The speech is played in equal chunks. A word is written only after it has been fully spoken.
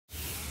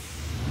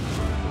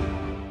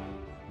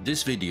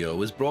This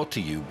video is brought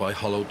to you by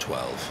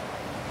HOLO12.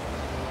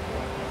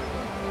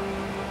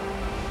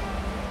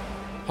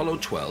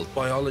 HOLO12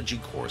 biology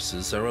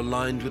courses are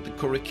aligned with the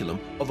curriculum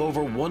of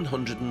over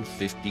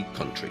 150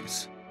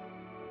 countries.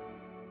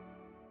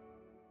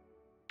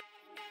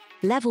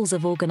 Levels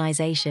of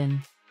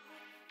organization.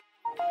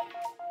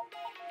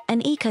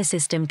 An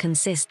ecosystem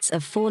consists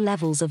of 4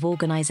 levels of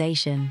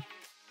organization.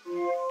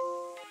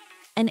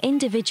 An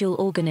individual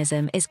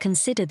organism is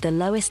considered the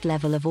lowest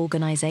level of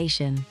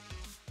organization.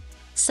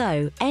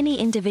 So, any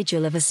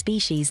individual of a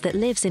species that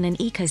lives in an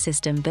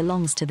ecosystem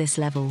belongs to this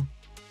level.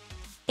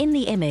 In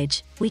the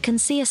image, we can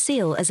see a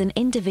seal as an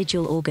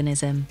individual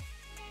organism.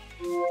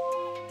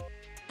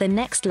 The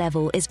next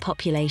level is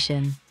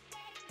population.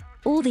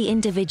 All the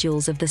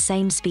individuals of the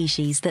same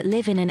species that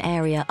live in an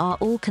area are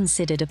all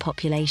considered a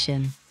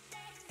population.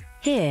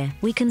 Here,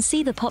 we can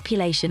see the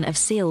population of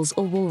seals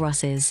or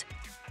walruses.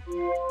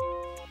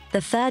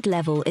 The third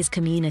level is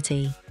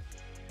community.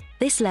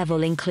 This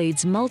level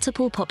includes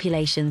multiple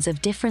populations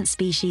of different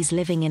species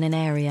living in an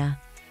area.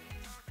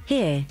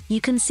 Here,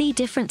 you can see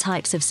different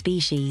types of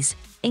species,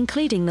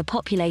 including the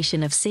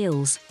population of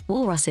seals,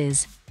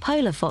 walruses,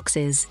 polar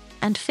foxes,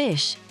 and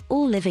fish,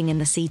 all living in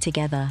the sea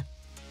together.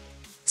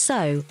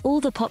 So, all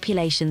the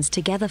populations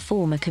together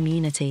form a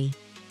community.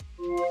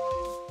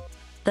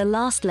 The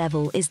last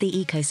level is the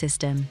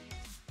ecosystem.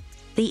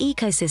 The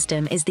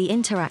ecosystem is the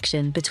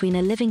interaction between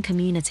a living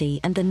community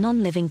and the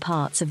non-living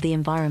parts of the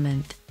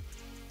environment.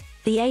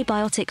 The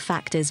abiotic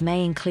factors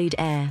may include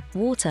air,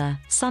 water,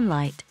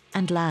 sunlight,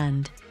 and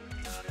land.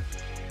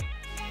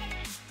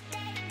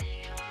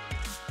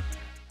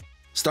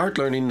 Start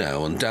learning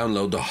now and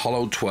download the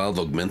HOLO12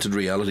 augmented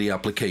reality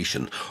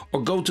application,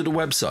 or go to the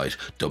website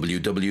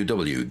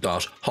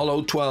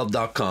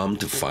www.holo12.com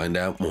to find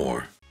out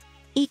more.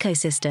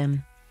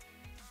 Ecosystem.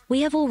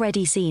 We have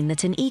already seen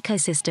that an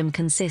ecosystem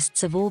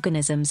consists of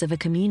organisms of a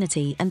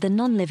community and the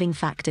non-living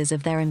factors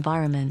of their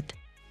environment.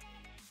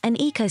 An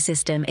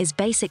ecosystem is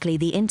basically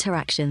the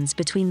interactions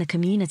between the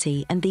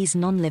community and these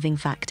non-living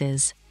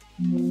factors.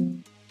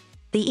 The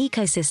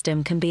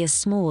ecosystem can be as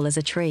small as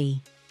a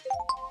tree.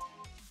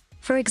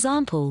 For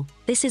example,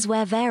 this is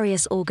where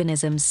various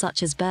organisms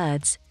such as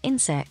birds,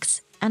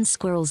 insects, and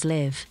squirrels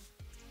live.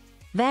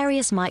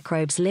 Various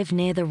microbes live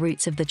near the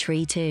roots of the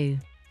tree too.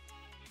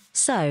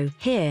 So,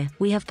 here,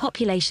 we have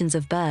populations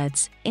of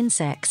birds,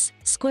 insects,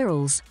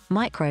 squirrels,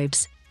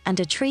 microbes, and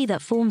a tree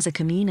that forms a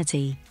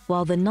community,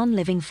 while the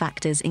non-living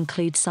factors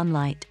include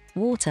sunlight,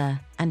 water,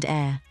 and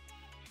air.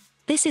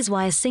 This is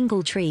why a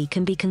single tree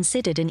can be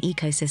considered an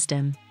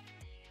ecosystem.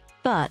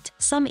 But,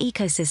 some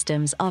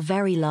ecosystems are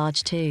very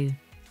large too.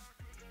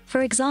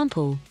 For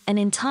example, an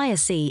entire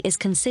sea is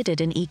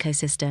considered an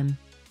ecosystem.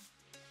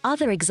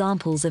 Other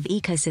examples of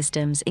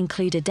ecosystems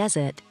include a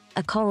desert,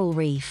 a coral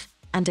reef,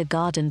 and a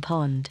garden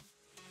pond.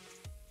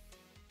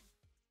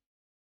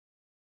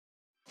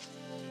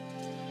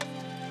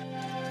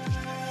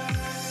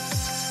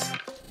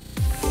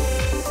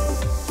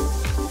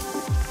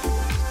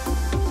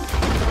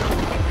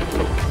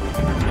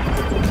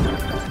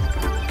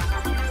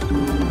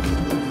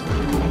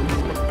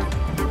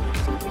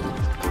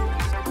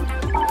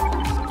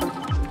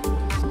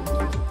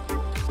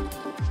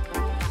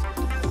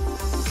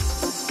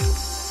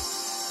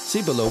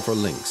 See below for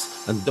links,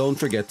 and don't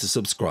forget to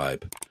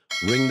subscribe.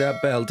 Ring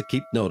that bell to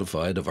keep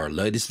notified of our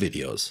latest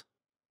videos.